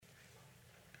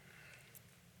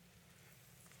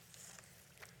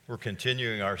We're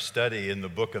continuing our study in the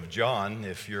book of John.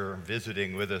 If you're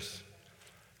visiting with us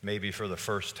maybe for the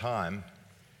first time,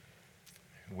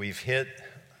 we've hit,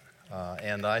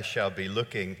 and I shall be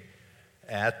looking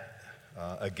at,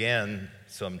 again,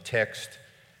 some text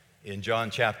in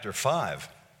John chapter 5.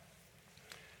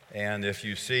 And if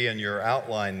you see in your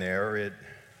outline there,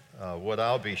 what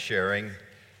I'll be sharing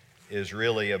is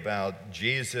really about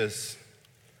Jesus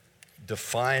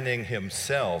defining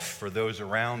himself for those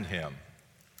around him.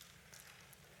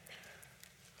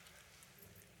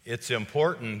 It's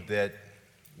important that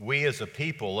we as a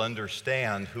people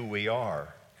understand who we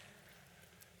are.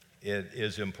 It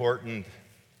is important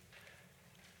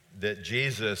that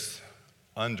Jesus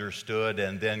understood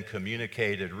and then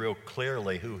communicated real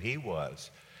clearly who he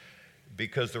was.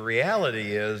 Because the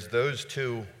reality is those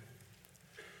two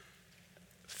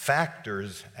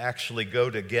factors actually go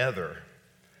together,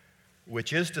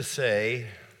 which is to say,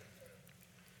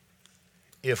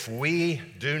 if we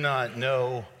do not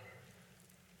know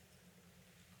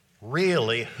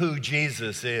really who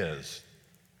Jesus is,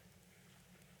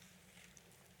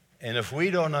 and if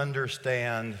we don't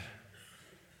understand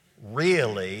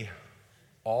really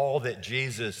all that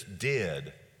Jesus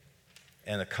did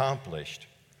and accomplished,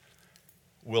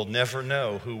 we'll never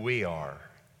know who we are.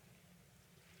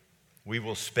 We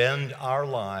will spend our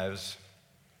lives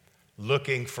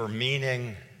looking for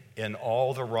meaning in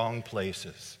all the wrong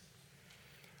places.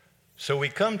 So we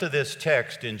come to this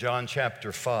text in John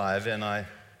chapter 5, and I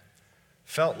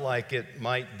felt like it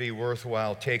might be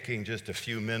worthwhile taking just a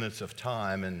few minutes of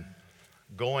time and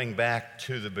going back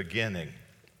to the beginning.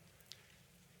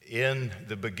 In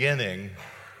the beginning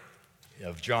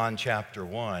of John chapter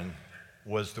 1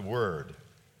 was the Word,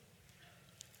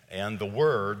 and the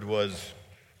Word was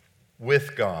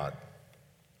with God,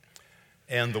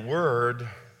 and the Word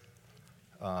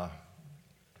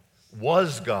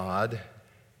was God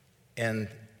and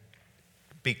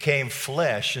became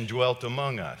flesh and dwelt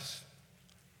among us.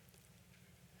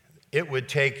 It would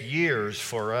take years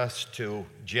for us to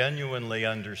genuinely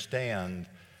understand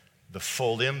the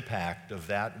full impact of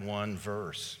that one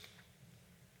verse.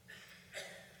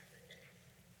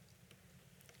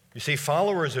 You see,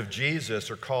 followers of Jesus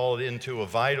are called into a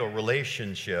vital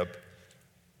relationship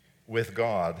with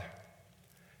God,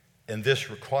 and this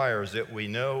requires that we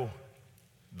know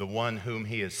the one whom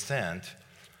he has sent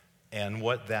and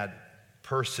what that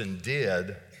person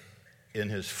did in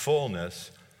his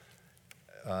fullness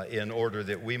in order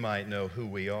that we might know who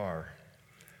we are.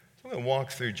 So I'm going to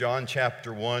walk through John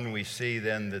chapter 1. We see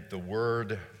then that the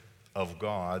Word of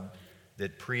God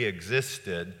that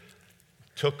pre-existed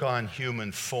took on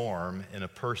human form in a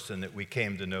person that we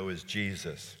came to know as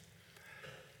Jesus.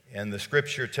 And the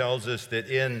scripture tells us that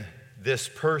in this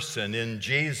person, in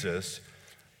Jesus,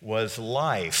 was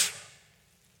life,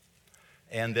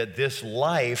 and that this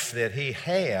life that he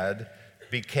had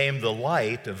became the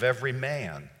light of every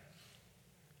man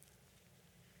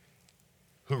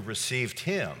who received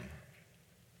him.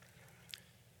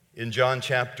 In John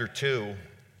chapter 2,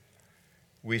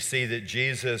 we see that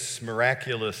Jesus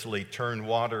miraculously turned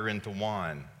water into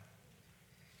wine.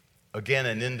 Again,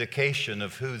 an indication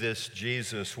of who this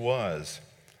Jesus was.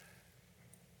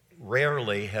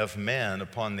 Rarely have men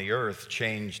upon the earth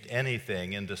changed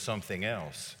anything into something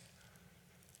else.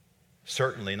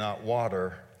 Certainly not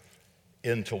water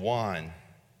into wine.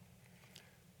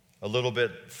 A little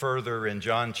bit further in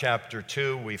John chapter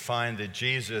 2, we find that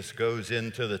Jesus goes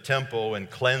into the temple and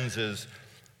cleanses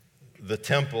the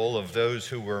temple of those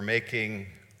who were making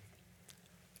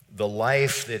the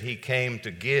life that he came to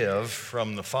give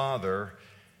from the Father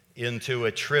into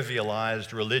a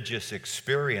trivialized religious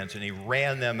experience. And he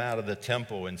ran them out of the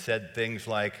temple and said things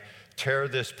like, "Tear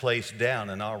this place down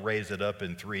and I'll raise it up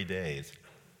in 3 days."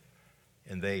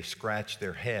 And they scratched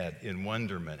their head in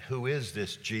wonderment. Who is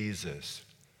this Jesus?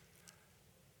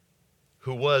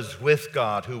 Who was with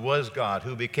God,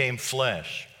 who became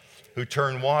flesh, who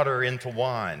turned water into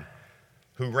wine,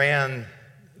 who ran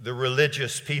the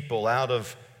religious people out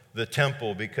of the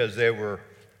temple because they were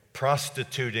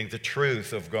prostituting the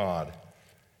truth of God.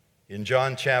 In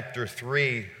John chapter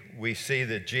 3, we see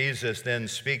that Jesus then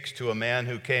speaks to a man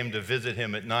who came to visit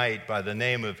him at night by the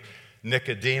name of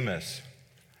Nicodemus.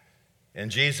 And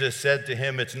Jesus said to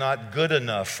him, "It's not good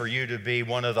enough for you to be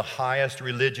one of the highest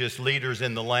religious leaders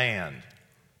in the land.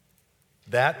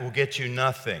 That will get you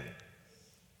nothing.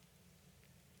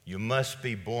 You must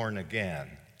be born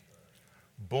again.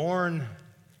 Born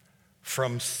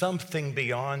from something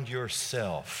beyond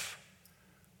yourself.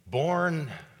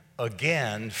 Born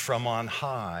again from on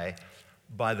high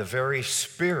by the very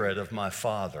Spirit of my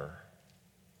Father."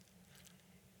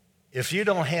 If you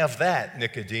don't have that,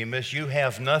 Nicodemus, you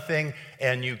have nothing,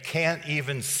 and you can't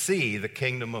even see the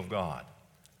kingdom of God.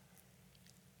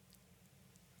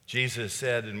 Jesus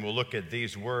said, and we'll look at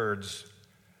these words,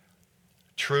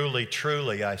 truly,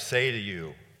 truly, I say to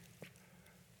you,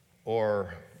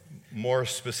 or more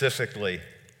specifically,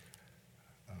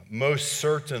 most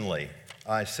certainly,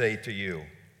 I say to you,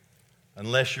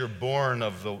 unless you're born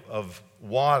of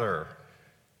water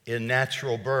in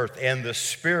natural birth and the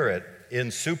Spirit in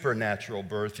supernatural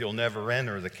birth, you'll never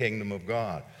enter the kingdom of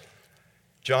God.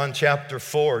 John chapter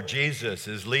 4, Jesus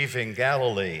is leaving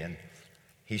Galilee, and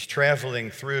he's traveling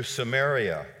through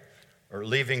Samaria, or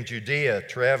leaving Judea,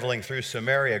 traveling through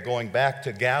Samaria, going back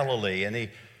to Galilee, and he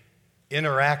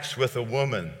interacts with a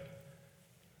woman.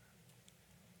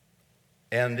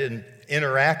 And in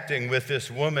interacting with this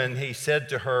woman, he said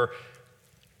to her,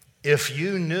 if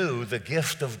you knew the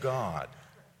gift of God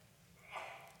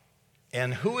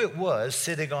and who it was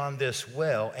sitting on this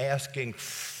well asking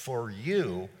from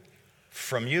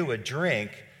you a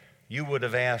drink, you would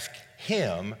have asked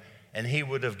him and he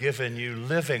would have given you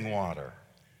living water.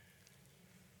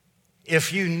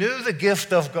 If you knew the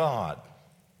gift of God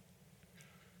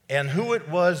and who it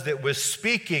was that was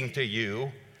speaking to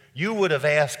you, you would have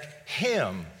asked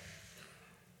him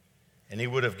and he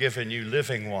would have given you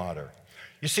living water.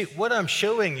 You see, what I'm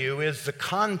showing you is the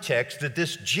context that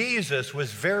this Jesus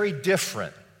was very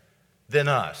different than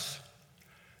us.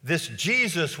 This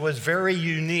Jesus was very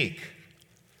unique.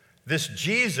 This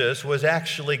Jesus was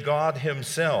actually God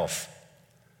himself.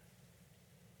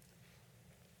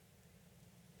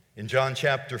 In John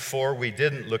chapter 4, we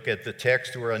didn't look at the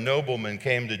text where a nobleman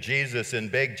came to Jesus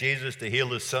and begged Jesus to heal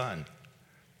his son.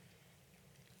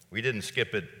 We didn't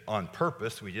skip it on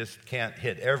purpose. We just can't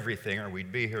hit everything or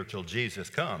we'd be here till Jesus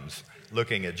comes,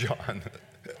 looking at John.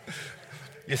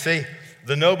 You see,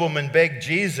 the nobleman begged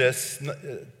Jesus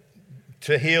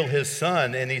to heal his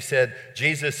son, and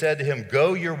Jesus said to him,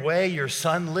 go your way, your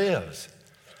son lives.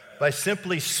 By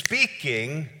simply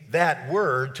speaking that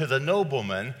word to the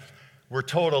nobleman, we're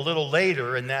told a little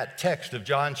later in that text of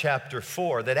John chapter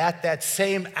 4 that at that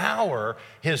same hour,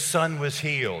 his son was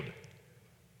healed.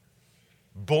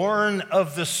 Born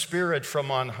of the Spirit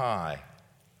from on high,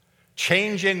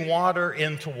 changing water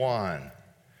into wine,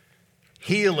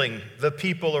 healing the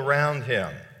people around him.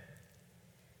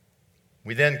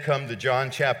 We then come to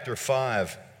John chapter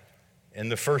 5,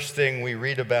 and the first thing we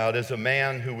read about is a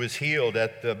man who was healed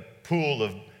at the pool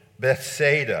of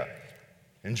Bethsaida.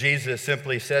 And Jesus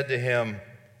simply said to him,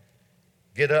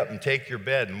 get up and take your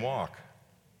bed and walk.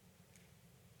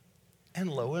 And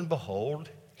lo and behold,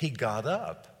 he got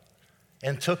up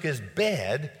and took his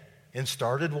bed and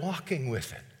started walking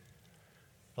with it.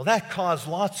 Well, that caused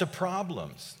lots of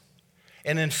problems.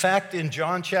 And in fact, in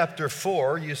John chapter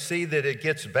 4, you see that it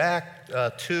gets back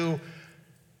to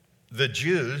the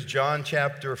Jews. John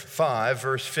chapter 5,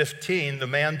 verse 15, the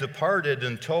man departed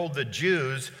and told the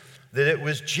Jews that it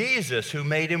was Jesus who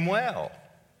made him well.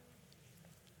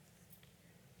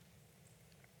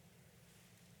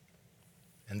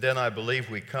 And then I believe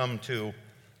we come to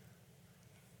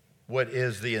what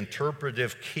is the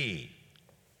interpretive key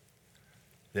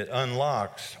that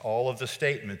unlocks all of the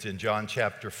statements in John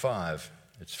chapter 5.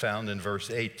 It's found in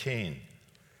verse 18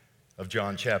 of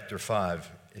John chapter 5.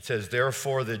 It says,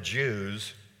 therefore the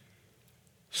Jews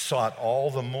sought all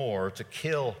the more to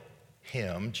kill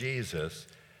him, Jesus,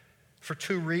 for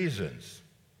two reasons.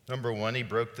 Number one, he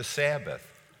broke the Sabbath.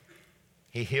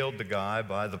 He healed the guy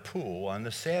by the pool on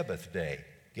the Sabbath day.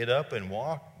 Get up and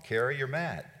walk, carry your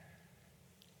mat.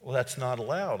 Well, that's not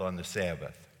allowed on the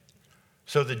Sabbath.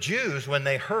 So the Jews, when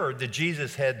they heard that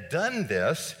Jesus had done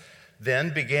this,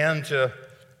 then began to,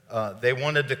 they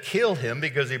wanted to kill him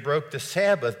because he broke the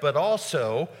Sabbath, but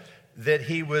also that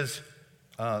he was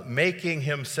making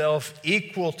himself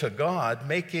equal to God,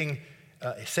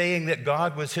 saying that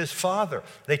God was his father.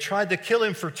 They tried to kill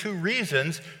him for two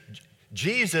reasons.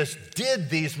 Jesus did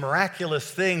these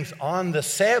miraculous things on the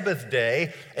Sabbath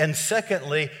day, and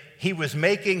secondly, he was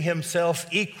making himself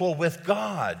equal with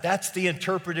God. That's the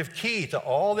interpretive key to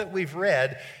all that we've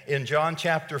read in John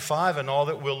chapter 5 and all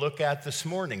that we'll look at this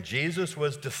morning. Jesus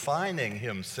was defining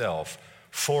himself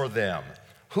for them.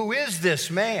 Who is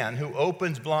this man who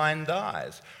opens blind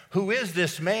eyes? Who is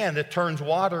this man that turns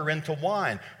water into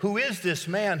wine? Who is this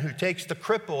man who takes the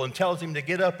cripple and tells him to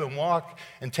get up and walk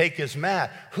and take his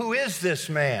mat? Who is this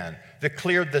man that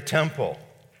cleared the temple?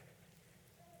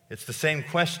 It's the same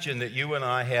question that you and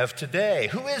I have today.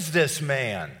 Who is this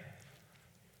man?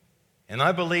 And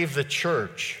I believe the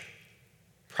church,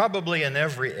 probably in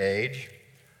every age,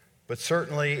 but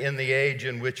certainly in the age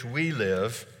in which we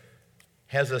live,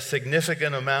 has a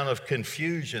significant amount of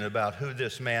confusion about who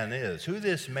this man is, who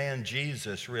this man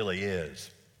Jesus really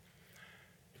is.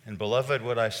 And beloved,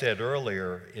 what I said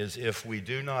earlier is if we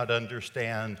do not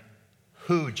understand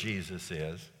who Jesus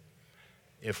is,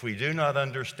 if we do not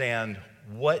understand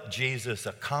what Jesus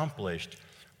accomplished,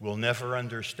 we'll never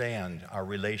understand our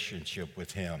relationship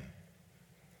with him.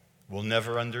 We'll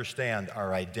never understand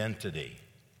our identity.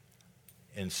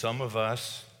 And some of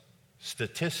us,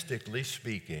 statistically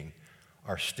speaking,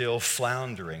 are still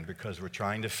floundering because we're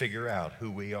trying to figure out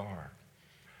who we are.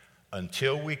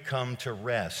 Until we come to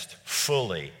rest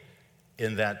fully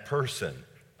in that person,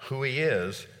 who he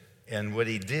is and what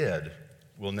he did,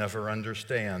 we'll never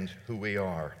understand who we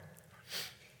are.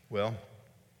 Well,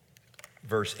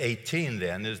 verse 18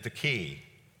 then is the key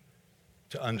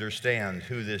to understand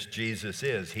who this Jesus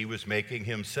is. He was making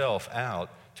himself out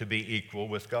to be equal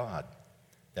with God.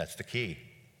 That's the key.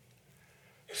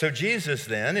 So Jesus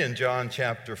then, in John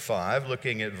chapter 5,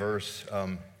 looking at verse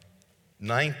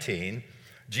 19,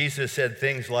 Jesus said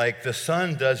things like, "The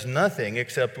Son does nothing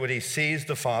except what he sees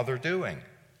the Father doing,"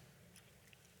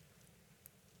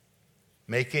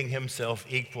 making himself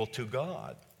equal to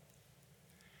God.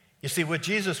 You see, what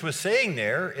Jesus was saying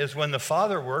there is when the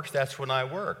Father works, that's when I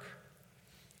work.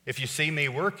 If you see me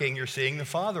working, you're seeing the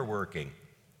Father working.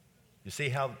 You see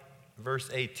how verse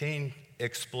 18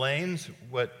 explains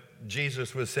what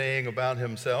Jesus was saying about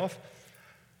himself?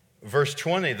 Verse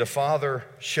 20, the Father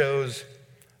shows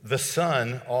the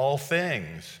Son all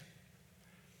things.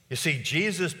 You see,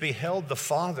 Jesus beheld the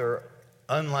Father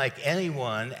unlike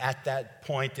anyone at that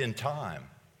point in time.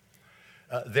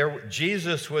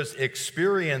 Jesus was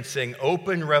experiencing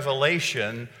open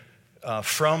revelation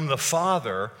from the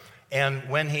Father, and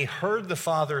when he heard the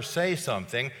Father say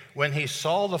something, when he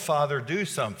saw the Father do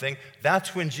something,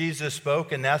 that's when Jesus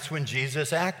spoke and that's when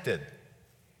Jesus acted.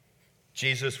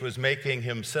 Jesus was making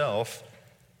himself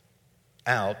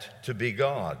out to be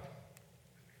God.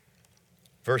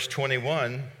 Verse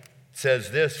 21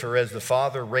 says this, "For as the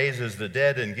Father raises the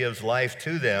dead and gives life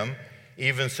to them,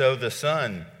 even so the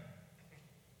Son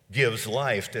gives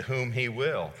life to whom he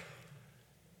will."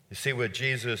 You see, what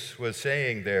Jesus was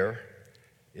saying there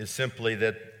is simply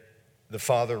that the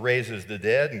Father raises the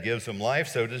dead and gives them life,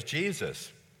 so does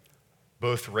Jesus.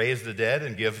 Both raise the dead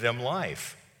and give them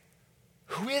life.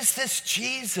 Who is this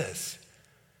Jesus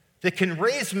that can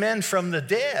raise men from the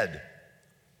dead?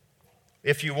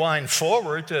 If you wind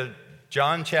forward to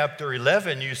John chapter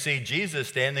 11, you see Jesus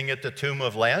standing at the tomb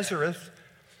of Lazarus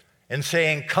and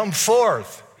saying, "Come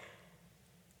forth."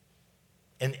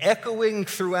 And echoing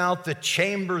throughout the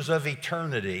chambers of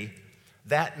eternity,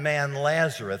 that man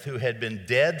Lazarus, who had been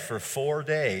dead for 4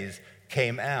 days,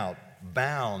 came out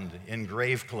bound in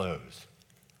grave clothes.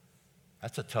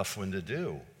 That's a tough one to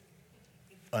do,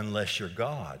 unless you're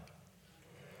God.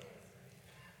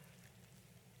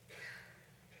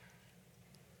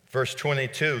 Verse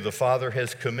 22, the Father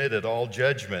has committed all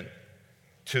judgment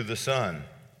to the Son.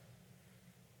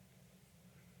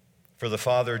 For the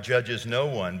Father judges no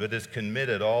one, but has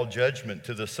committed all judgment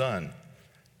to the Son.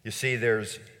 You see,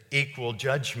 there's equal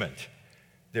judgment.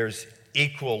 There's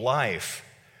equal life.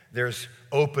 There's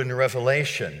open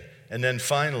revelation. And then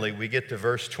finally, we get to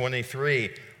verse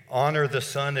 23. Honor the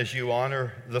Son as you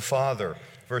honor the Father.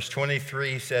 Verse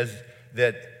 23 says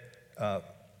that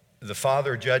the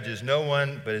Father judges no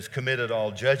one, but has committed all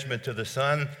judgment to the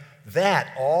Son,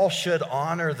 that all should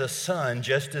honor the Son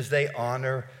just as they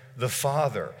honor the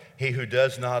Father. He who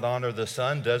does not honor the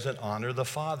Son doesn't honor the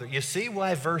Father. You see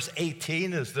why verse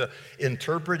 18 is the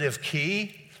interpretive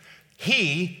key?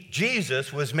 He,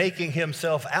 Jesus, was making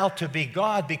himself out to be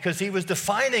God because he was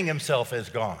defining himself as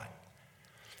God.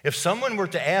 If someone were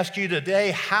to ask you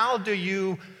today, how do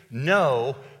you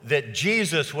know that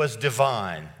Jesus was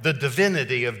divine, the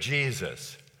divinity of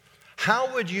Jesus?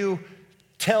 How would you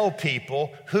tell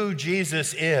people who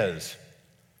Jesus is?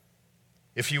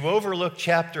 If you overlook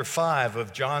chapter 5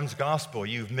 of John's gospel,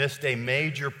 you've missed a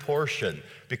major portion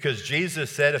because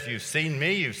Jesus said, if you've seen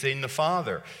me, you've seen the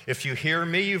Father. If you hear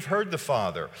me, you've heard the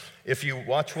Father. If you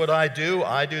watch what I do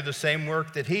the same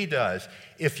work that he does.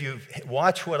 If you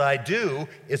watch what I do,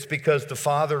 it's because the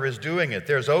Father is doing it.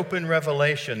 There's open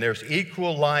revelation. There's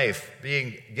equal life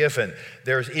being given.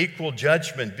 There's equal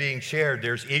judgment being shared.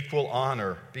 There's equal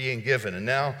honor being given. And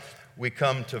now we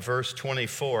come to verse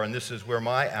 24, and this is where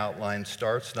my outline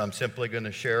starts, and I'm simply going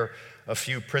to share a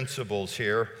few principles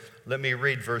here. Let me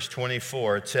read verse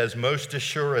 24. It says, "Most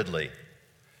assuredly,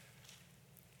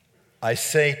 I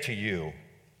say to you,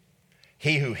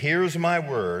 he who hears my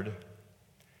word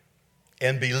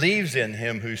and believes in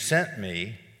him who sent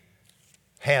me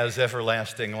has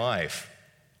everlasting life."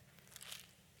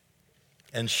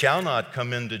 and shall not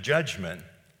come into judgment,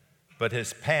 but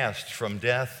has passed from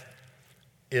death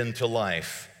into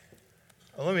life.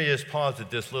 Well, let me just pause at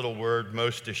this little word,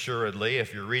 most assuredly.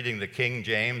 If you're reading the King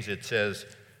James, it says,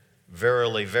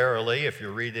 verily, verily. If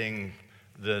you're reading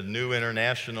the New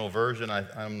International Version,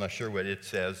 I'm not sure what it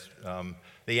says.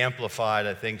 The Amplified,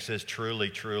 I think, says truly,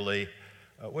 truly.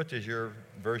 What does your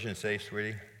version say,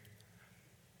 sweetie?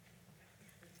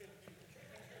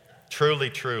 Truly,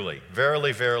 truly.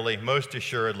 Verily, verily, most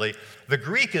assuredly. The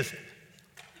Greek is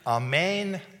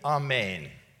amen, amen.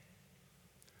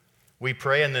 We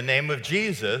pray in the name of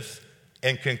Jesus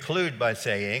and conclude by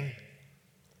saying,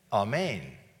 amen.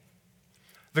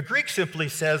 The Greek simply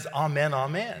says, amen,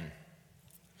 amen.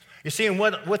 You see, and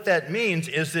what that means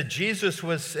is that Jesus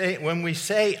was saying, when we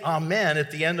say amen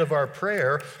at the end of our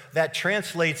prayer, that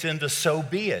translates into so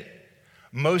be it.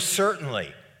 Most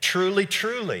certainly, truly,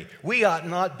 truly. We ought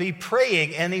not be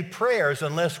praying any prayers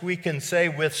unless we can say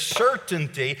with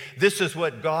certainty, this is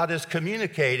what God is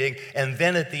communicating, and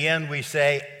then at the end we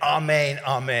say, amen,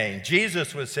 amen.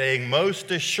 Jesus was saying, most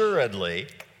assuredly,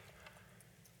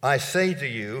 I say to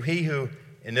you, he who,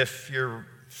 and if you're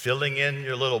filling in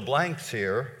your little blanks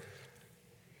here,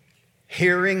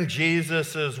 hearing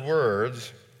Jesus'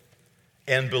 words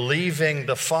and believing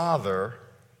the Father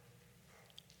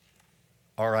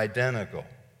are identical.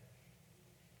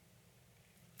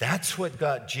 That's what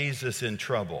got Jesus in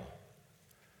trouble.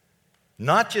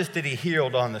 Not just that he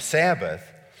healed on the Sabbath,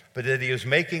 but that he was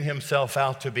making himself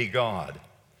out to be God.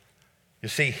 You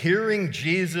see, hearing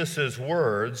Jesus'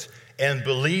 words and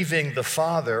believing the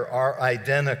Father are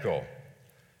identical.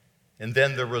 And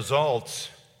then the results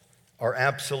are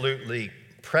absolutely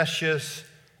precious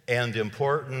and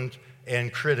important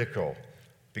and critical.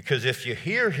 Because if you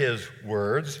hear his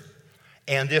words,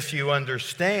 and if you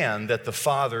understand that the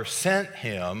Father sent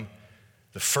him,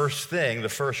 the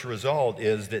first result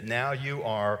is that now you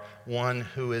are one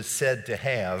who is said to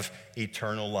have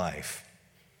eternal life,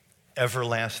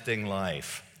 everlasting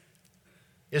life.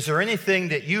 Is there anything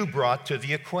that you brought to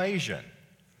the equation?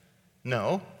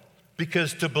 No,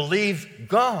 because to believe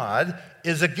God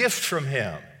is a gift from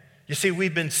him. You see,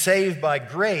 we've been saved by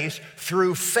grace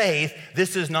through faith.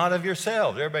 This is not of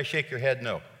yourselves. Everybody shake your head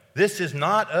no. This is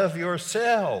not of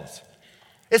yourselves.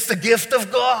 It's the gift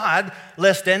of God,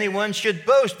 lest anyone should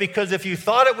boast. Because if you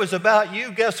thought it was about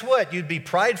you, guess what? You'd be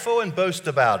prideful and boast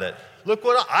about it. Look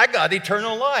what I got,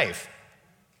 eternal life.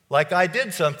 Like I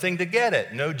did something to get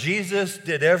it. No, Jesus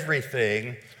did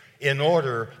everything in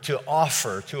order to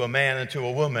offer to a man and to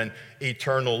a woman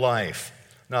eternal life.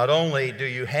 Not only do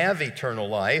you have eternal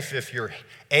life if you're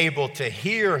able to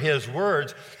hear his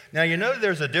words. Now, you know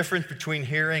there's a difference between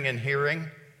hearing and hearing.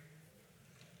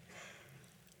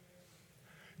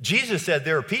 Jesus said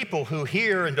there are people who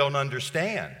hear and don't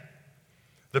understand.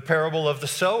 The parable of the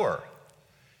sower.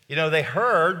 You know, they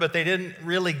heard, but they didn't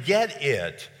really get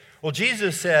it. Well,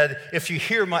 Jesus said, if you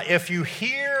hear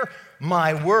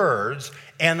my words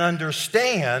and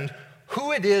understand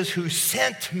who it is who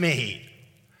sent me,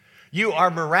 you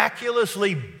are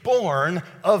miraculously born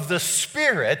of the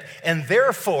Spirit, and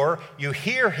therefore you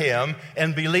hear him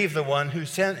and believe the one who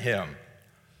sent him.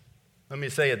 Let me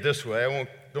say it this way. I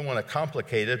don't want to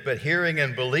complicate it, but hearing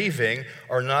and believing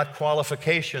are not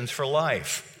qualifications for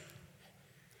life.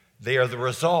 They are the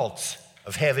results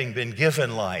of having been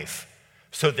given life,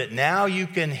 so that now you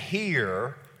can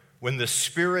hear when the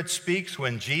Spirit speaks,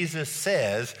 when Jesus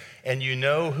says, and you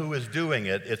know who is doing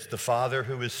it. It's the Father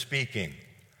who is speaking.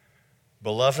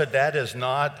 Beloved, that is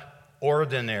not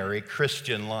ordinary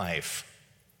Christian life.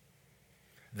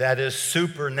 That is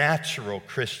supernatural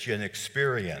Christian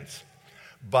experience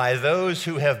by those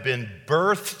who have been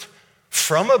birthed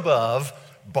from above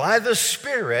by the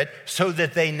Spirit so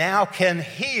that they now can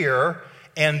hear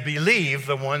and believe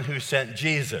the one who sent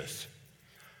Jesus.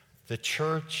 The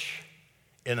church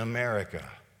in America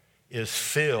is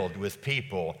filled with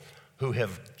people who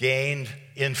have gained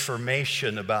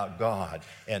information about God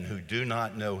and who do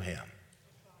not know him.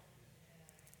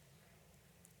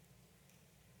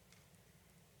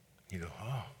 You go,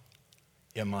 oh,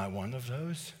 am I one of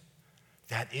those?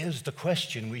 That is the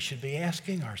question we should be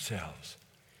asking ourselves.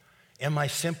 Am I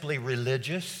simply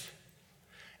religious?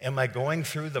 Am I going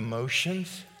through the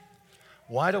motions?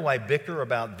 Why do I bicker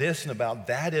about this and about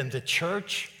that in the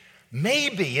church?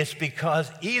 Maybe it's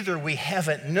because either we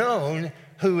haven't known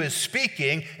who is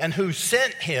speaking and who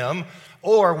sent him,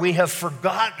 or we have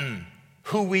forgotten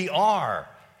who we are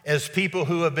as people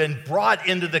who have been brought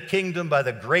into the kingdom by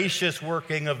the gracious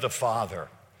working of the Father,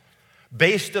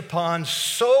 based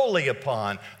solely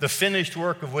upon the finished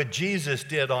work of what Jesus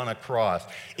did on a cross.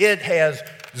 It has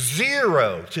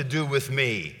zero to do with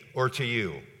me or to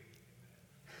you.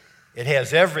 It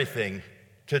has everything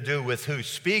to do with who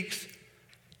speaks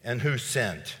and who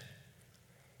sent.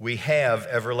 We have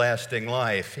everlasting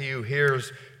life. He who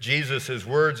hears Jesus'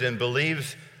 words and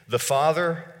believes the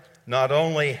Father not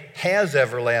only has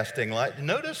everlasting life.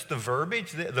 Notice the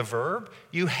verbiage, the verb.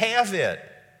 You have it.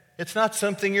 It's not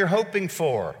something you're hoping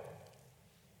for.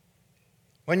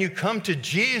 When you come to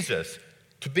Jesus,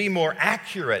 to be more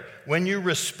accurate, when you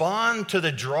respond to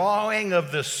the drawing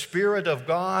of the Spirit of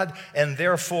God and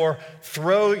therefore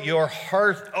throw your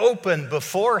heart open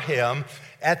before Him,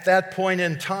 at that point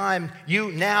in time,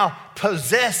 you now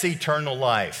possess eternal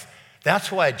life.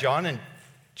 That's why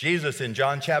Jesus in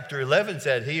John chapter 11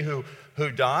 said, he who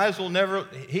dies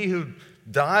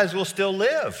will still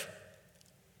live.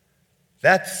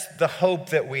 That's the hope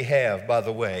that we have, by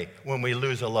the way, when we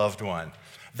lose a loved one.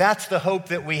 That's the hope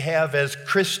that we have as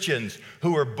Christians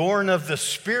who are born of the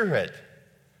Spirit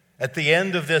at the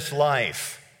end of this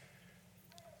life.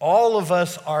 All of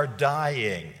us are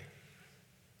dying.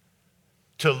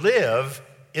 To live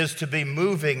is to be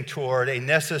moving toward a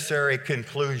necessary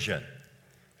conclusion.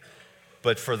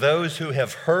 But for those who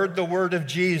have heard the word of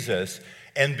Jesus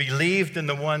and believed in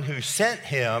the one who sent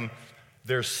him,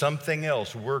 there's something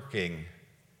else working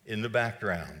in the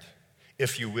background,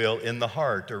 if you will, in the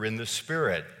heart or in the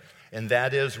spirit. And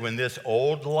that is when this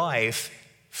old life,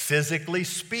 physically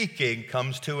speaking,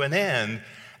 comes to an end,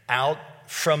 out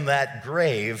from that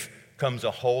grave comes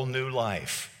a whole new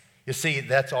life. You see,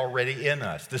 that's already in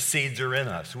us. The seeds are in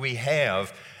us. We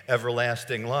have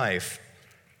everlasting life,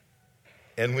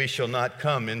 and we shall not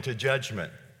come into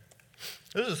judgment.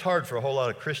 This is hard for a whole lot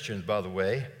of Christians, by the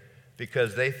way,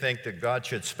 because they think that God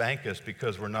should spank us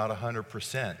because we're not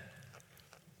 100%.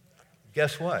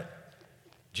 Guess what?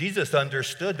 Jesus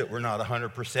understood that we're not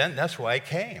 100%, and that's why he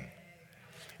came.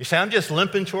 You say, I'm just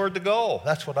limping toward the goal.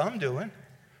 That's what I'm doing.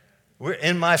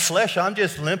 In my flesh, I'm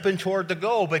just limping toward the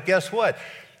goal. But guess what?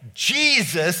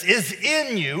 Jesus is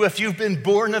in you if you've been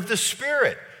born of the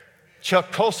Spirit.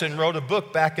 Chuck Colson wrote a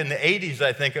book back in the 80s,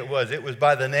 I think it was. It was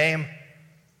by the name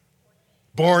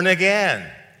Born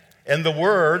Again. And the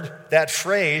word, that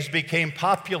phrase, became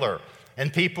popular.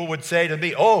 And people would say to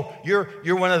me, oh,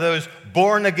 you're one of those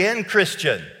born-again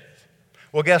Christians.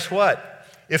 Well, guess what?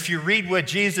 If you read what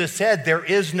Jesus said, there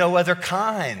is no other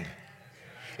kind.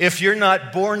 If you're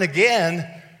not born again,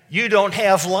 you don't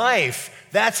have life.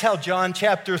 That's how John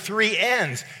chapter 3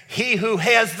 ends. He who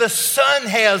has the Son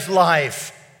has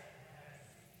life.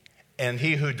 And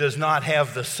he who does not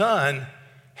have the Son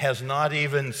has not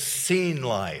even seen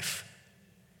life.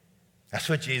 That's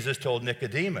what Jesus told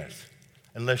Nicodemus.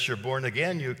 Unless you're born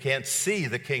again, you can't see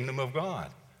the kingdom of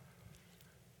God.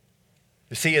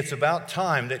 You see, it's about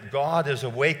time that God is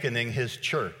awakening his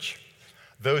church.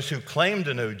 Those who claim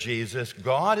to know Jesus,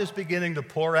 God is beginning to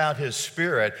pour out his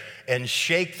Spirit and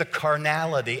shake the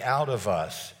carnality out of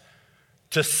us,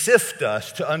 to sift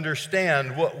us, to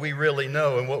understand what we really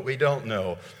know and what we don't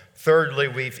know. Thirdly,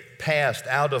 we've passed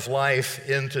out of life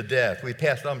into death.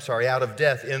 Out of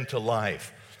death into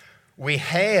life. We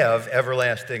have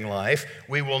everlasting life.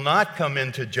 We will not come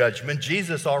into judgment.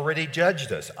 Jesus already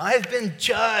judged us. I've been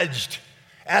judged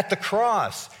at the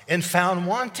cross and found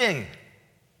wanting.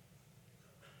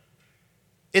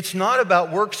 It's not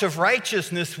about works of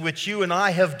righteousness which you and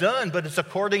I have done, but it's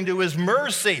according to his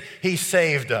mercy he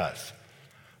saved us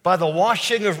by the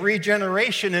washing of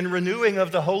regeneration and renewing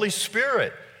of the Holy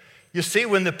Spirit. You see,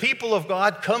 when the people of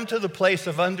God come to the place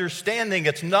of understanding,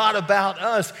 it's not about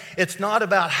us. It's not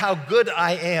about how good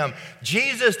I am.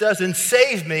 Jesus doesn't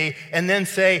save me and then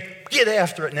say, get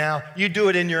after it now. You do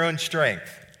it in your own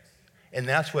strength. And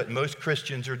that's what most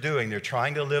Christians are doing. They're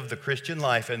trying to live the Christian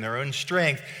life in their own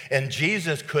strength, and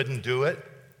Jesus couldn't do it.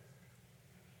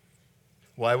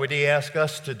 Why would he ask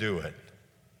us to do it?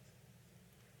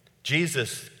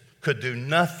 Jesus could do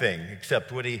nothing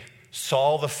except what he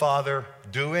saw the Father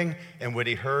doing and what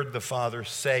he heard the Father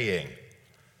saying.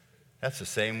 That's the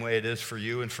same way it is for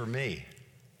you and for me.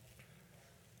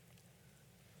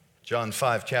 John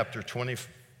 5, chapter 20,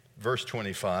 verse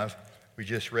 25. We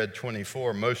just read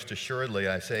 24. Most assuredly,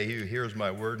 I say, he who hears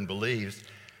my word and believes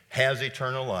has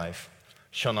eternal life,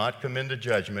 shall not come into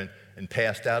judgment, and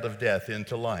passed out of death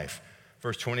into life.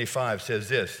 Verse 25 says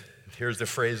this. Here's the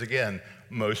phrase again,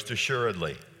 most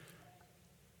assuredly.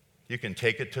 You can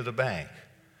take it to the bank.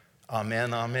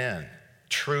 Amen, amen.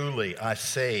 Truly, I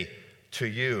say to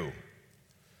you,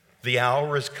 the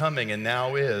hour is coming, and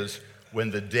now is,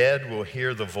 when the dead will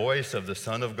hear the voice of the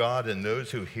Son of God, and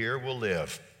those who hear will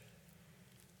live.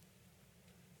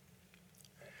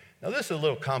 Now, this is a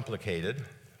little complicated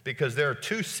because there are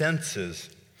two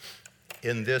senses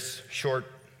in this short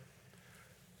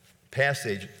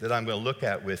passage that I'm going to look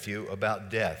at with you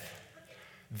about death.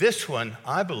 This one,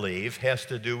 I believe, has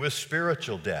to do with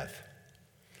spiritual death.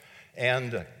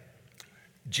 And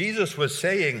Jesus was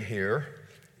saying here,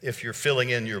 if you're filling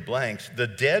in your blanks, the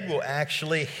dead will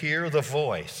actually hear the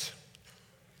voice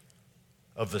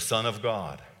of the Son of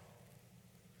God.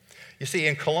 You see,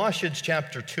 in Colossians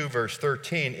chapter 2, verse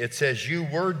 13, it says, you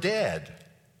were dead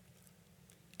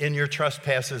in your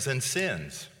trespasses and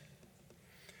sins,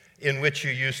 in which you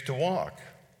used to walk.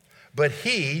 But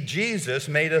he, Jesus,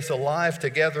 made us alive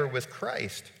together with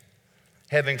Christ,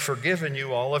 having forgiven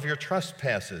you all of your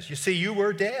trespasses. You see, you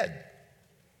were dead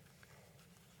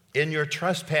in your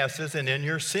trespasses and in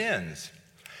your sins.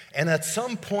 And at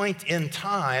some point in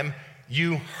time,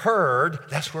 you heard,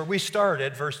 that's where we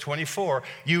started, verse 24,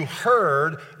 you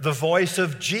heard the voice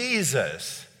of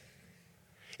Jesus.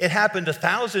 It happened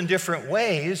 1,000 different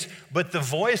ways, but the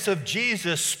voice of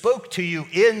Jesus spoke to you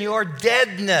in your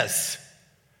deadness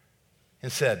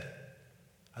and said,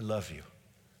 I love you.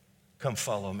 Come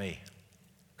follow me.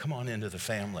 Come on into the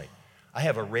family. I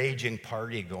have a raging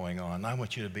party going on. I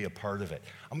want you to be a part of it.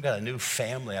 I've got a new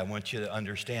family. I want you to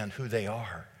understand who they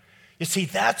are. You see,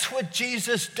 that's what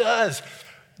Jesus does.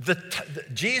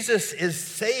 Jesus is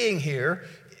saying here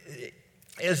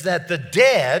is that the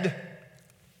dead,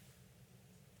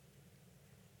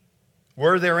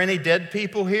 were there any dead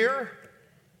people here?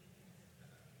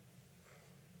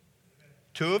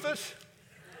 2 of us?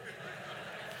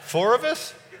 4 of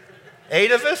us?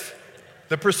 8 of us?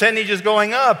 The percentage is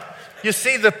going up. You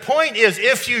see, the point is,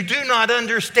 if you do not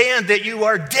understand that you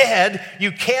are dead,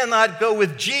 you cannot go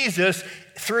with Jesus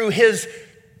through his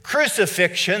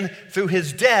crucifixion, through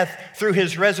his death, through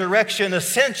his resurrection,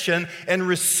 ascension, and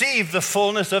receive the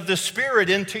fullness of the Spirit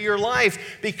into your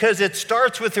life, because it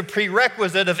starts with the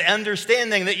prerequisite of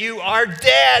understanding that you are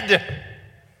dead.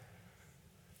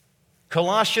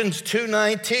 Colossians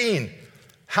 2:19.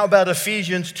 How about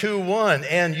Ephesians 2:1?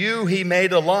 And you he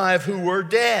made alive who were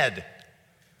dead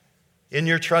in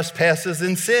your trespasses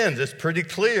and sins. It's pretty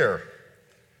clear.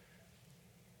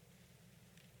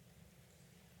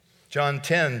 John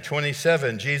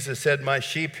 10:27, Jesus said, my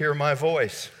sheep hear my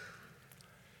voice.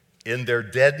 In their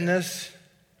deadness,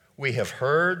 we have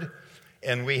heard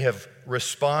and we have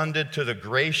responded to the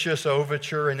gracious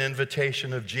overture and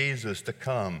invitation of Jesus to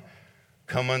come.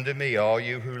 Come unto me, all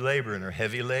you who labor and are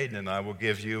heavy laden, and I will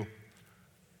give you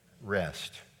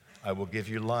rest. I will give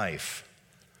you life.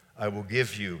 I will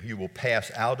give you, you will pass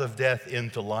out of death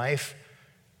into life.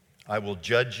 I will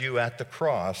judge you at the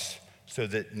cross so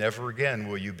that never again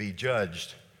will you be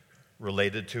judged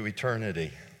related to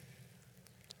eternity.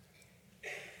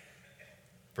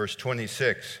 Verse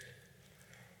 26,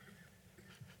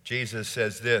 Jesus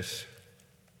says this,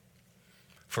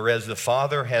 for as the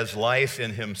Father has life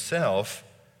in himself,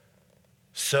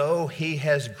 so he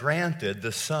has granted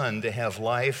the Son to have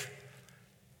life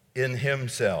in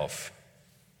himself.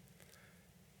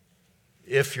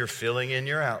 If you're filling in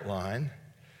your outline,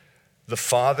 the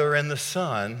Father and the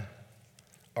Son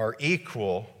are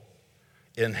equal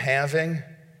in having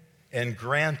and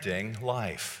granting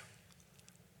life.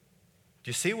 Do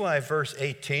you see why verse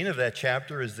 18 of that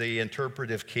chapter is the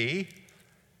interpretive key?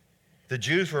 The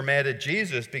Jews were mad at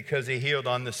Jesus because he healed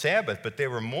on the Sabbath, but they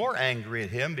were more angry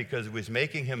at him because he was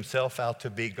making himself out to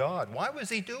be God. Why was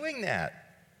he doing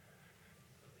that?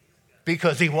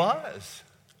 Because he was.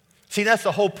 See, that's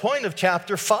the whole point of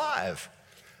chapter 5.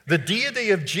 The deity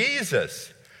of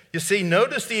Jesus. You see,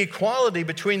 notice the equality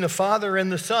between the Father and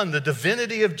the Son, the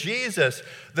divinity of Jesus.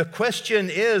 The question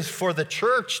is for the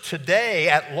church today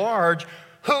at large,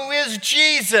 who is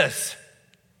Jesus?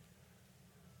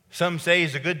 Some say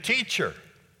he's a good teacher.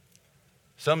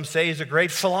 Some say he's a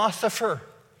great philosopher.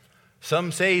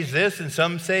 Some say he's this and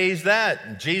some say he's that.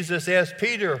 And Jesus asked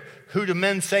Peter, who do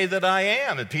men say that I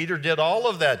am? And Peter did all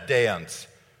of that dance.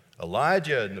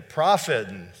 Elijah and the prophet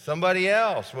and somebody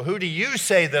else. Well, who do you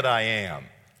say that I am?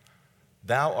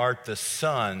 Thou art the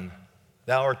Son,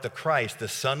 thou art the Christ, the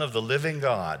Son of the living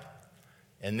God.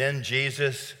 And then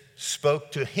Jesus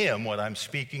spoke to him what I'm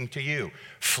speaking to you.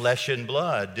 Flesh and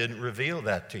blood didn't reveal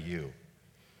that to you,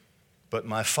 but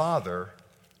my Father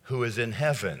who is in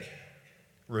heaven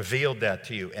revealed that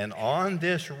to you. And on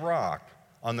this rock,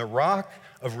 on the rock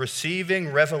of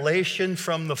receiving revelation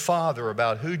from the Father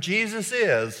about who Jesus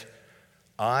is,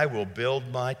 I will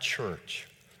build my church,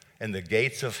 and the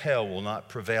gates of hell will not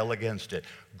prevail against it.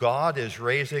 God is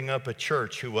raising up a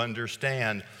church who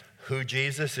understand who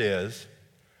Jesus is,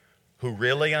 who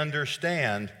really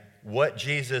understand what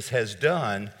Jesus has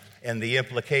done and the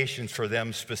implications for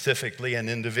them specifically and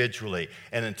individually.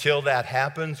 And until that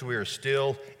happens, we are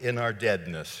still in our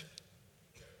deadness.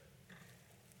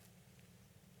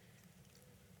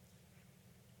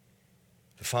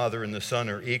 Father and the Son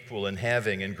are equal in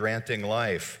having and granting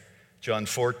life. John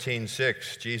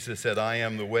 14:6, Jesus said, I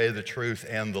am the way, the truth,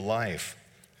 and the life.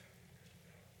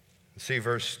 See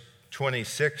verse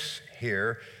 26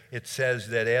 here. It says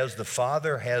that as the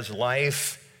Father has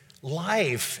life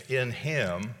in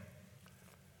him,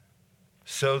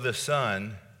 so the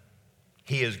Son,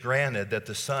 he is granted that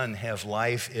the Son have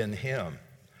life in him.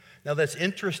 Now that's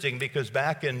interesting because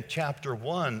back in chapter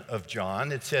 1 of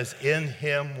John, it says, in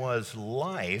him was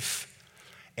life,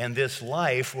 and this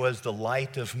life was the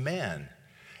light of men.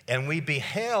 And we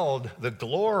beheld the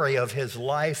glory of his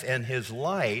life and his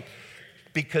light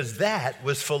because that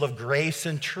was full of grace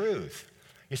and truth.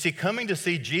 You see, coming to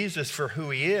see Jesus for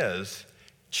who he is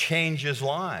changes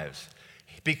lives.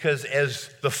 Because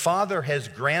as the Father has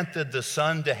granted the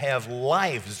Son to have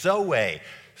life, Zoe,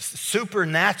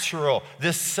 supernatural,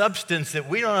 this substance that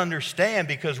we don't understand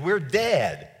because we're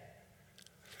dead.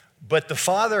 But the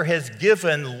Father has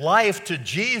given life to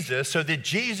Jesus so that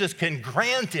Jesus can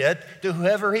grant it to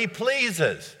whoever he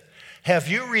pleases. Have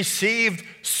you received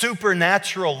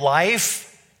supernatural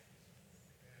life?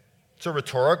 It's a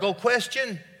rhetorical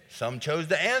question. Some chose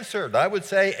to answer it. I would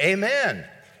say amen.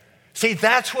 See,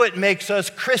 that's what makes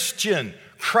us Christian.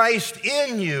 Christ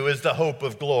in you is the hope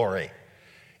of glory.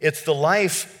 It's the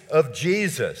life of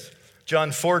Jesus.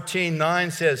 John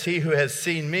 14:9 says, he who has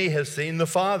seen me has seen the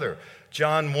Father.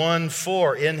 John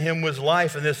 1:4, in him was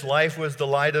life, and this life was the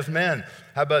light of men.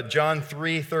 How about John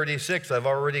 3:36? I've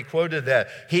already quoted that.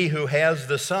 He who has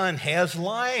the Son has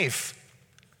life.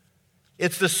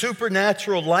 It's the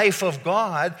supernatural life of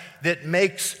God that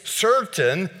makes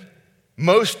certain,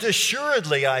 most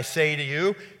assuredly, I say to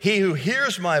you, he who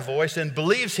hears my voice and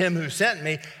believes him who sent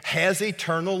me has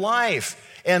eternal life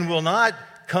and will not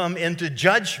come into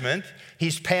judgment.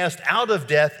 He's passed out of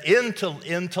death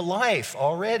into life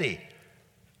already.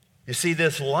 You see,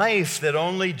 this life that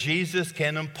only Jesus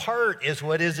can impart is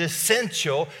what is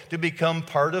essential to become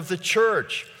part of the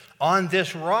church. On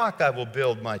this rock I will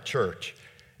build my church,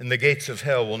 and the gates of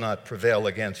hell will not prevail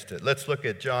against it. Let's look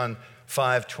at John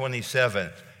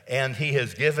 5:27. And he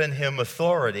has given him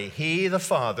authority. He, the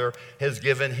Father, has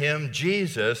given him,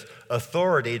 Jesus,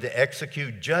 authority to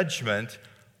execute judgment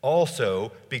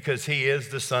also because he is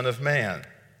the Son of Man.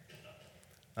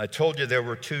 I told you there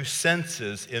were two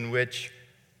senses in which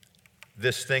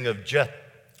this thing of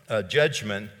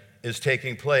judgment is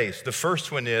taking place. The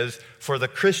first one is, for the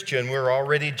Christian, we're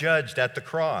already judged at the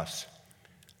cross.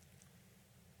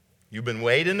 You've been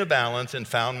weighed in the balance and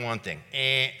found wanting.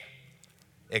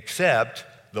 Except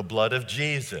the blood of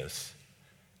Jesus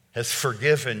has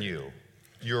forgiven you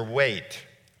your weight.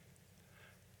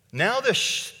 Now the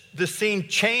scene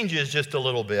changes just a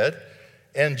little bit,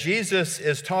 and Jesus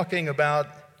is talking about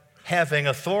having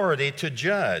authority to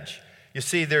judge. You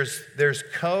see, there's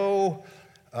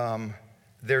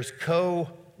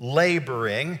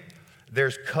co-laboring,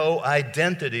 there's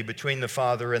co-identity between the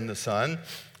Father and the Son.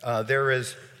 There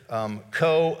is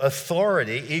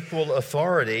co-authority, equal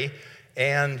authority,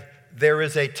 and there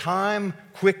is a time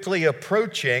quickly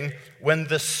approaching when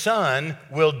the Son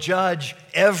will judge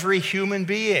every human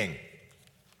being.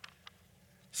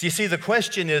 So you see, the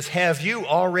question is, have you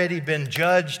already been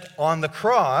judged on the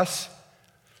cross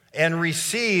and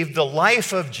received the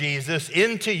life of Jesus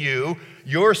into you?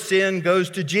 Your sin goes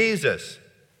to Jesus.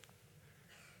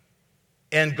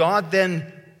 And God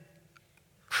then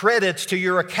credits to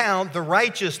your account the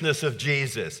righteousness of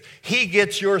Jesus. He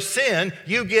gets your sin,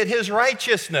 you get his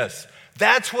righteousness.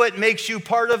 That's what makes you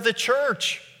part of the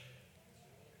church.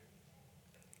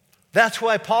 That's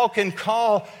why Paul can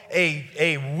call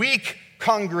a weak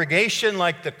congregation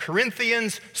like the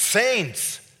Corinthians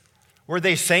saints. Were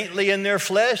they saintly in their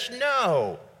flesh?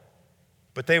 No.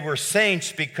 But they were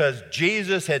saints because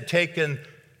Jesus had taken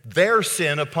their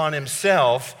sin upon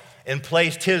himself and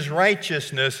placed his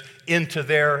righteousness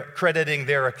into crediting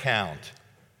their account.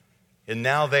 And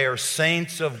now they are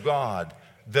saints of God,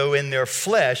 though in their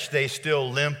flesh they still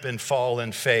limp and fall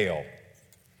and fail.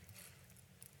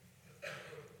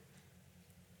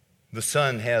 The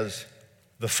Son has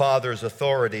the Father's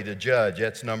authority to judge.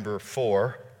 That's number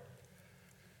 4.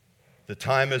 The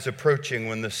time is approaching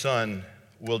when the Son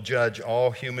will judge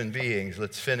all human beings.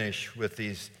 Let's finish with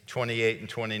these 28 and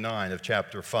 29 of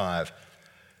chapter 5.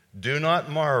 Do not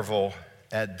marvel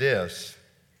at this,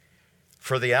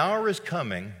 for the hour is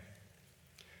coming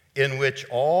in which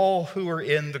all who are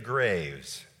in the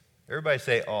graves, everybody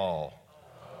say all.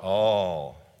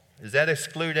 All. Does that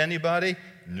exclude anybody?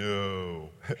 No.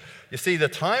 You see, the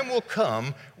time will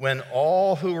come when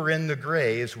all who are in the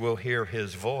graves will hear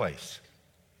his voice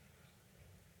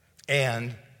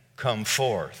and come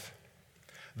forth.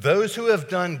 Those who have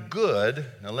done good,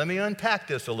 now let me unpack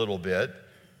this a little bit,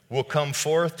 will come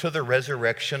forth to the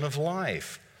resurrection of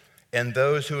life. And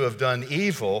those who have done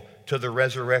evil to the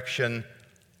resurrection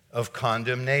of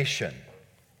condemnation.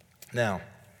 Now,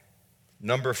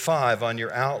 number 5 on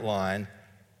your outline,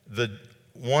 the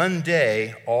one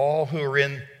day all who are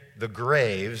in the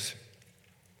graves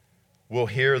will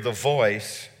hear the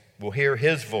voice, will hear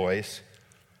his voice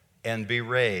and be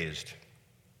raised.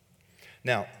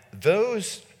 Now,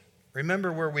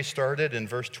 remember where we started in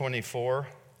verse 24?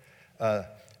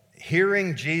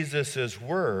 Hearing Jesus'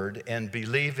 word and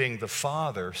believing the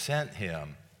Father sent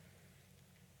him,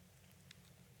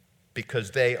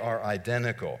 because they are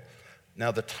identical.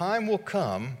 Now, the time will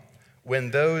come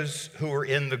when those who are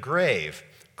in the grave,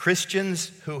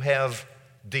 Christians who have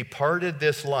departed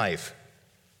this life,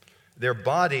 their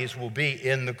bodies will be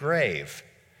in the grave.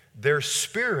 Their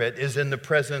spirit is in the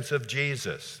presence of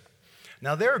Jesus.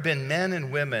 Now, there have been men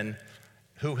and women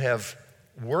who have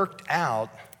worked out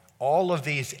all of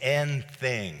these end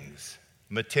things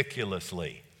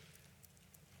meticulously.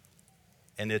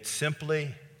 And it's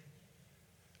simply,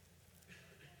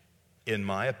 in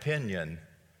my opinion,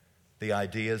 the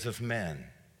ideas of men.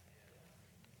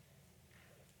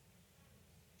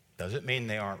 Doesn't mean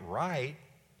they aren't right.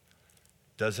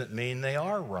 Doesn't mean they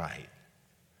are right.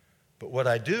 But what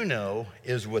I do know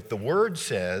is what the Word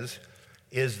says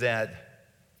is that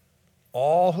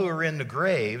all who are in the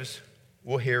graves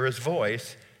will hear his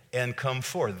voice and come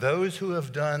forth. Those who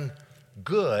have done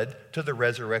good to the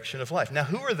resurrection of life. Now,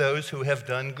 who are those who have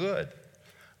done good?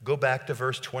 Go back to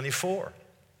verse 24.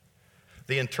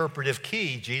 The interpretive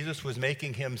key, Jesus was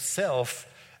making himself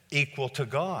equal to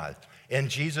God. And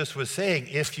Jesus was saying,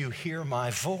 if you hear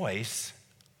my voice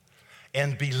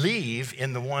and believe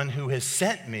in the one who has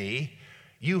sent me,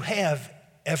 you have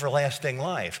everlasting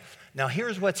life. Now,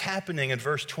 here's what's happening in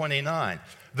verse 29.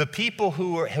 The people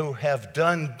who have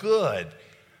done good,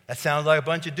 that sounds like a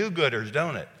bunch of do-gooders,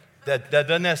 don't it?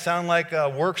 Doesn't that sound like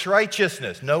works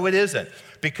righteousness? No, it isn't.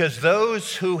 Because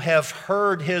those who have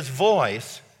heard his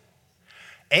voice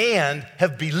and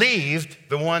have believed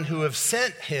the one who have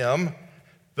sent him,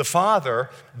 the Father,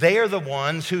 they are the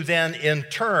ones who then in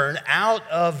turn, out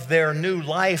of their new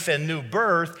life and new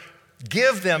birth,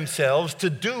 give themselves to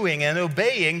doing and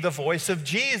obeying the voice of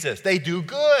Jesus. They do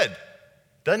good.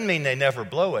 Doesn't mean they never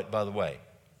blow it, by the way,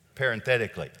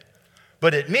 parenthetically.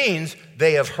 But it means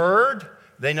they have heard,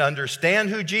 they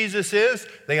understand who Jesus is,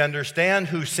 they understand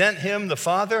who sent him, the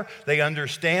Father, they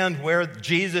understand where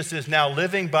Jesus is now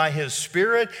living by his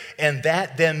Spirit, and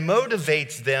that then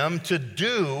motivates them to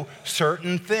do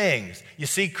certain things. You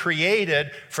see, created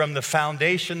from the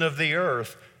foundation of the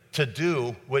earth to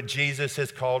do what Jesus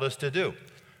has called us to do.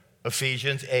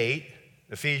 Ephesians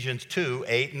 2,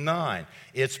 8 and 9.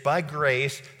 It's by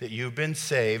grace that you've been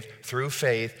saved through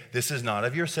faith. This is not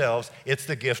of yourselves. It's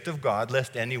the gift of God,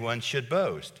 lest anyone should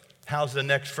boast. How's the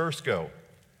next verse go?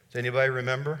 Does anybody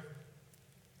remember?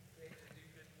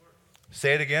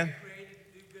 Say it again.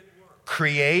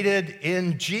 Created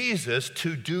in Jesus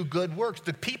to do good works.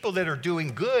 The people that are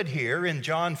doing good here in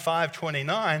John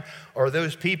 5:29 are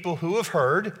those people who have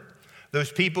heard,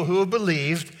 those people who have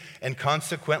believed, and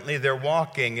consequently they're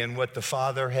walking in what the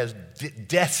Father has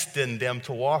destined them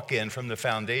to walk in from the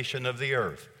foundation of the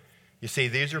earth. You see,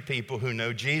 these are people who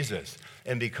know Jesus,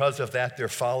 and because of that, they're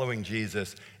following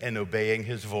Jesus and obeying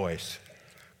his voice.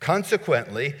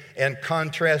 Consequently, and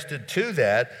contrasted to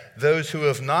that, those who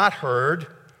have not heard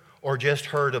or just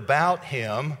heard about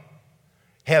him,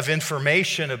 have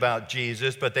information about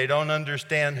Jesus, but they don't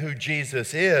understand who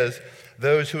Jesus is.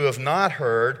 Those who have not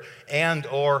heard and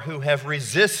or who have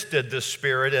resisted the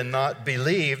Spirit and not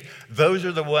believed, those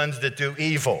are the ones that do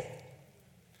evil.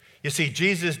 You see,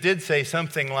 Jesus did say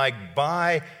something like,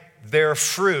 by their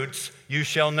fruits you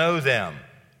shall know them.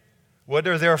 What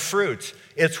are their fruits?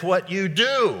 It's what you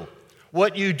do.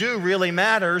 What you do really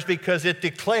matters because it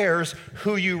declares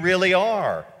who you really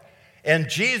are. And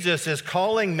Jesus is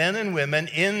calling men and women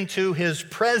into his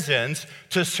presence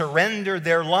to surrender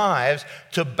their lives,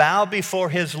 to bow before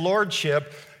his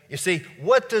lordship. You see,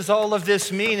 what does all of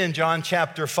this mean in John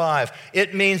chapter 5?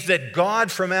 It means that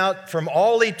God from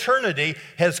all eternity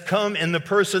has come in the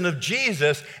person of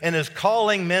Jesus and is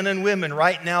calling men and women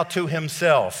right now to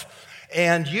himself.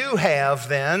 And you have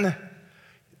then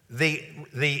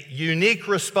the unique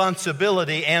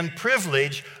responsibility and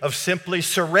privilege of simply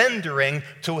surrendering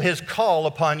to his call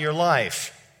upon your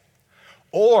life.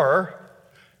 Or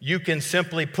you can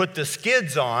simply put the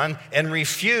skids on and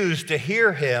refuse to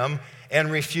hear him and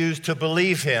refuse to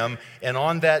believe him, and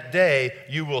on that day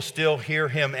you will still hear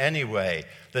him anyway.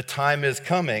 The time is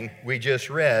coming, we just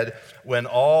read, when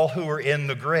all who are in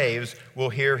the graves will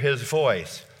hear his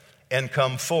voice and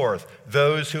come forth,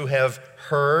 those who have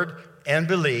heard and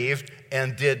believed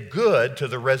and did good to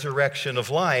the resurrection of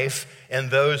life,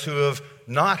 and those who have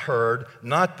not heard,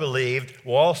 not believed,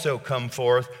 will also come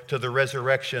forth to the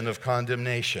resurrection of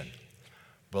condemnation.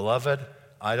 Beloved,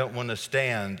 I don't want to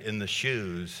stand in the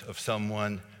shoes of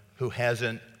someone who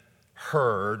hasn't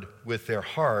heard with their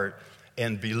heart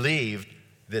and believed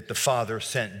that the Father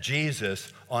sent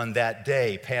Jesus on that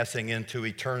day, passing into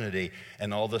eternity,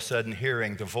 and all of a sudden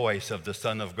hearing the voice of the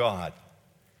Son of God.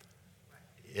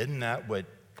 Isn't that what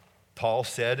Paul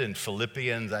said in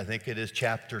Philippians, I think it is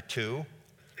chapter 2?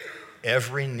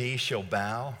 Every knee shall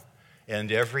bow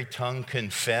and every tongue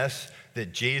confess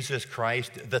that Jesus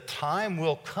Christ, the time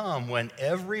will come when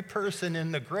every person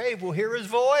in the grave will hear his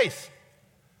voice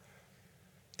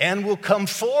and will come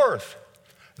forth.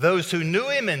 Those who knew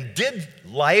him and did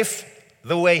life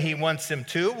the way he wants them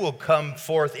to will come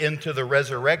forth into the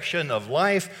resurrection of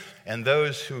life, and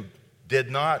those who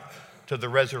did not, to the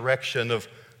resurrection of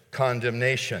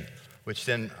condemnation. Which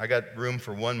then, I got room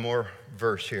for one more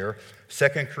verse here. 2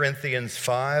 Corinthians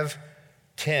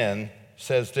 5:10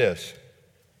 says this: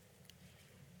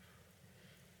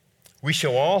 we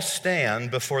shall all stand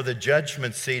before the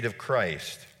judgment seat of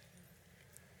Christ,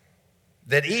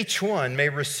 that each one may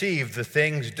receive the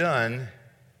things done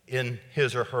in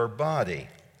his or her body,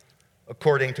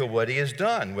 according to what he has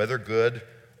done, whether good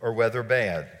or whether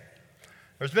bad.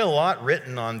 There's been a lot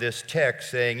written on this text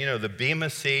saying, the bema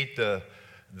seat,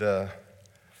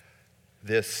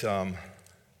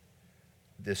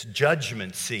 this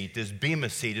judgment seat, this bema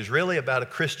seat is really about a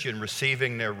Christian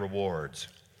receiving their rewards.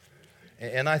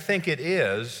 And I think it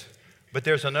is, but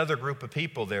there's another group of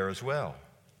people there as well.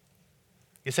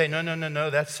 You say, no,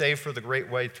 that's saved for the great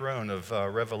white throne of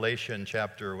Revelation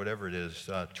chapter, whatever it is,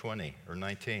 20 or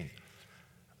 19.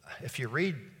 If you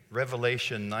read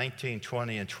Revelation 19,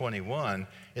 20, and 21,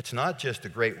 it's not just the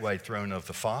great white throne of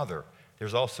the Father.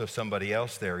 There's also somebody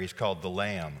else there. He's called the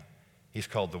Lamb. He's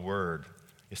called the Word.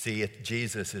 You see,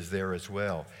 Jesus is there as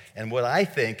well. And what I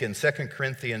think in 2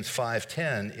 Corinthians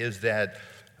 5:10 is that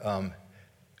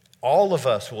all of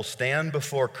us will stand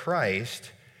before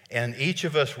Christ, and each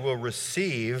of us will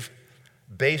receive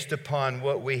based upon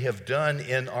what we have done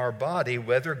in our body,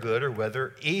 whether good or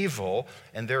whether evil.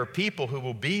 And there are people who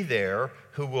will be there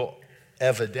who will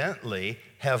evidently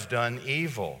have done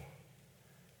evil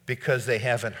because they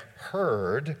haven't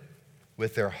heard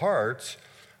with their hearts,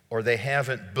 or they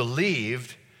haven't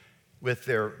believed with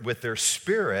their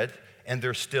spirit, and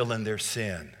they're still in their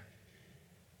sin.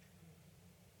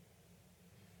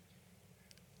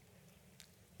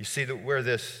 You see that where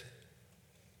this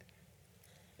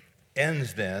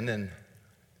ends then in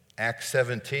Acts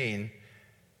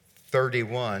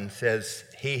 17:31 says,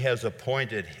 he has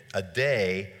appointed a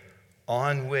day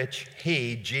on which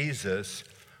he, Jesus,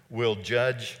 will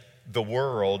judge the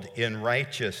world in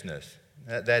righteousness.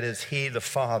 That is, he, the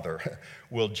Father,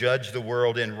 will judge the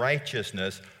world in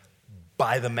righteousness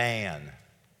by the man,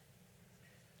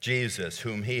 Jesus,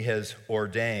 whom he has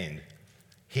ordained.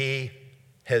 He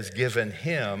has given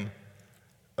him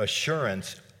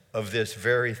assurance of this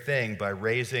very thing by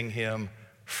raising him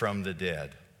from the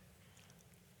dead.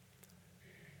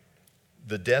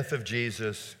 The death of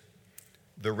Jesus,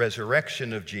 the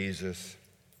resurrection of Jesus,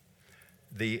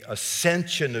 the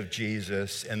ascension of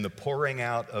Jesus, and the pouring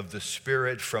out of the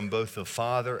Spirit from both the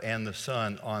Father and the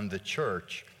Son on the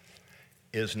church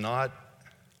is not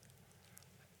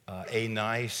a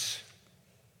nice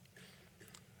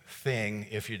thing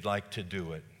if you'd like to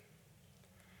do it.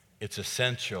 It's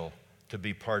essential to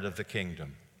be part of the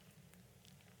kingdom.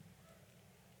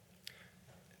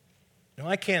 Now,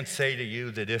 I can't say to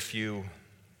you that if you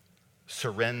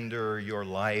surrender your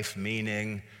life,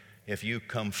 meaning if you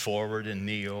come forward and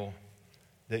kneel,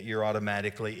 that you're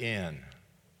automatically in.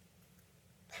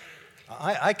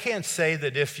 I can't say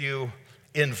that if you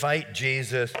invite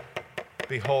Jesus,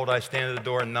 behold, I stand at the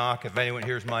door and knock. If anyone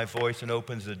hears my voice and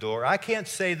opens the door. I can't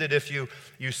say that if you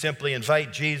simply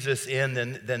invite Jesus in,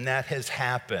 then that has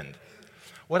happened.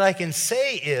 What I can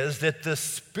say is that the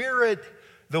Spirit,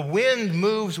 the wind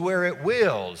moves where it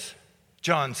wills,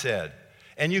 John said.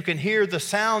 And you can hear the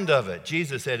sound of it,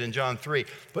 Jesus said in John 3.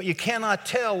 But you cannot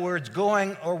tell where it's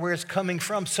going or where it's coming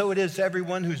from. So it is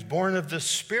everyone who's born of the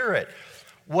Spirit.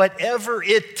 Whatever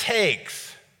it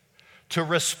takes to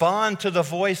respond to the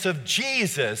voice of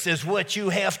Jesus is what you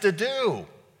have to do.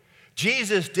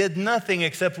 Jesus did nothing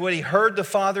except what he heard the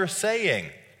Father saying.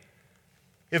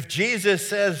 If Jesus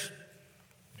says,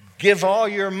 give all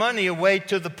your money away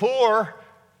to the poor,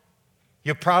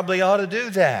 you probably ought to do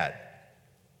that.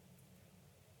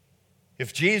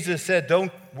 If Jesus said,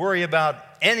 don't worry about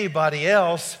anybody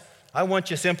else, I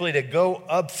want you simply to go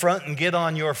up front and get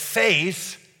on your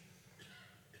face.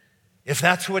 If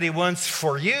that's what he wants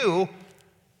for you,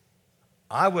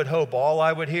 I would hope all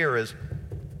I would hear is,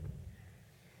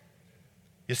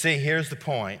 you see, here's the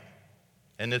point,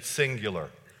 and it's singular.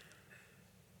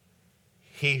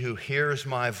 He who hears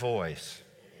my voice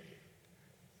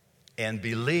and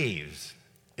believes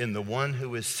in the one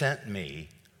who has sent me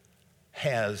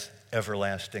has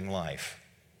everlasting life.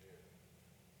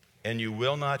 And you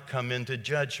will not come into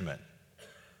judgment,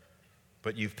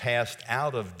 but you've passed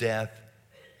out of death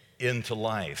into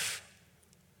life.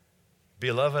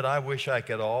 Beloved, I wish I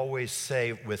could always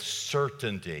say with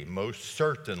certainty, most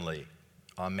certainly,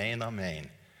 amen,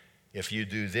 amen. If you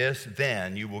do this,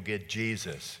 then you will get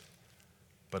Jesus.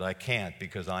 But I can't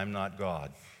because I'm not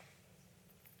God.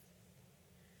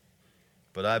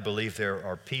 But I believe there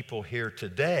are people here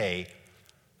today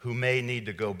who may need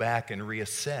to go back and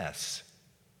reassess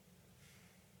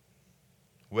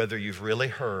whether you've really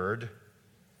heard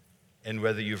and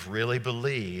whether you've really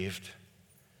believed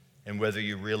and whether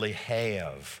you really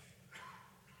have,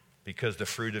 because the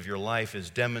fruit of your life is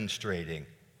demonstrating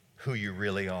who you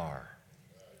really are.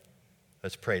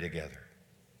 Let's pray together.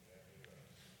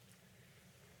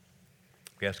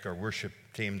 We ask our worship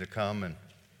team to come. And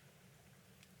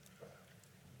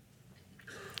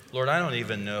Lord, I don't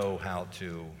even know how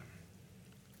to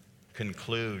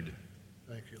conclude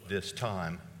this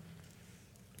time,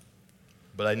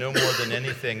 but I know more than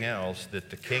anything else that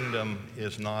the kingdom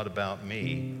is not about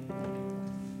me.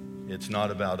 It's not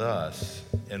about us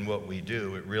and what we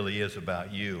do. It really is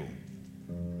about you.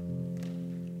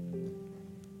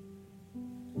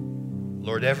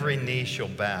 Lord, every knee shall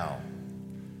bow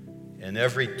and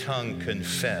every tongue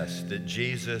confess that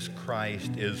Jesus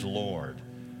Christ is Lord,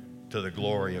 to the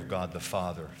glory of God the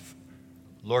Father.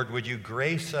 Lord, would you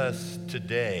grace us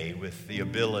today with the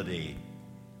ability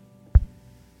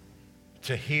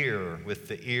to hear with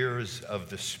the ears of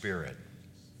the Spirit,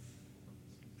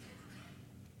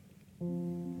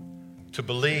 to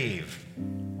believe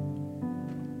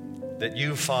that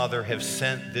you, Father, have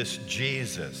sent this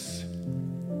Jesus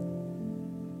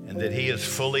and that he is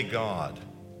fully God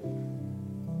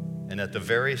and at the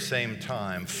very same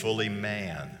time fully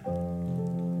man.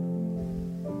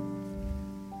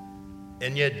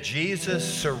 And yet Jesus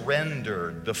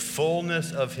surrendered the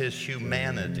fullness of his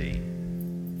humanity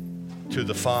to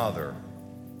the Father.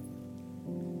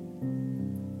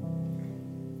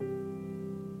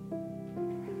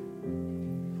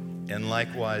 And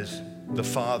likewise, the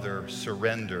Father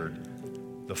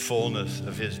surrendered the fullness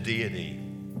of his deity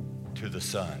to the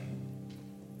Son.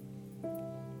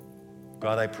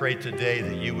 God, I pray today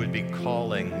that you would be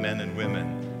calling men and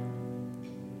women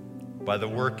by the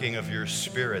working of your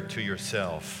Spirit to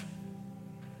yourself.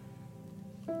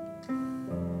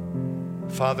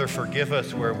 Father, forgive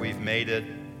us where we've made it,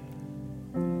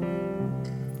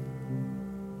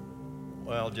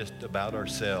 well, just about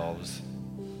ourselves.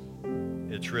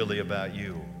 It's really about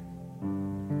you.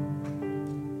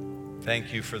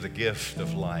 Thank you for the gift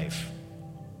of life.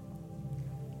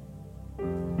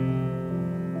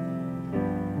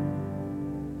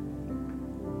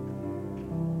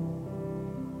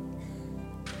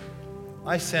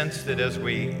 I sense that as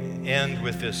we end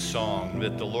with this song,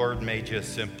 that the Lord may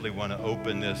just simply want to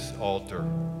open this altar.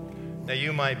 Now,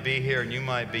 you might be here and you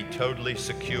might be totally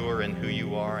secure in who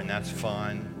you are, and that's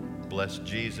fine. Bless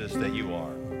Jesus that you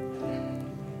are.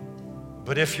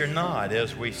 But if you're not,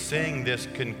 as we sing this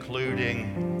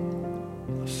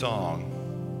concluding song,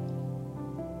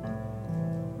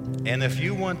 and if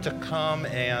you want to come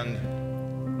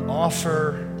and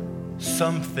offer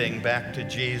something back to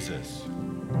Jesus,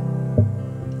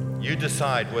 you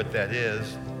decide what that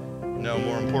is. No,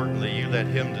 more importantly, you let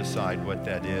him decide what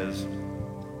that is.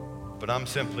 But I'm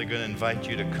simply going to invite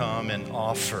you to come and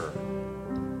offer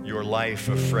your life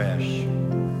afresh.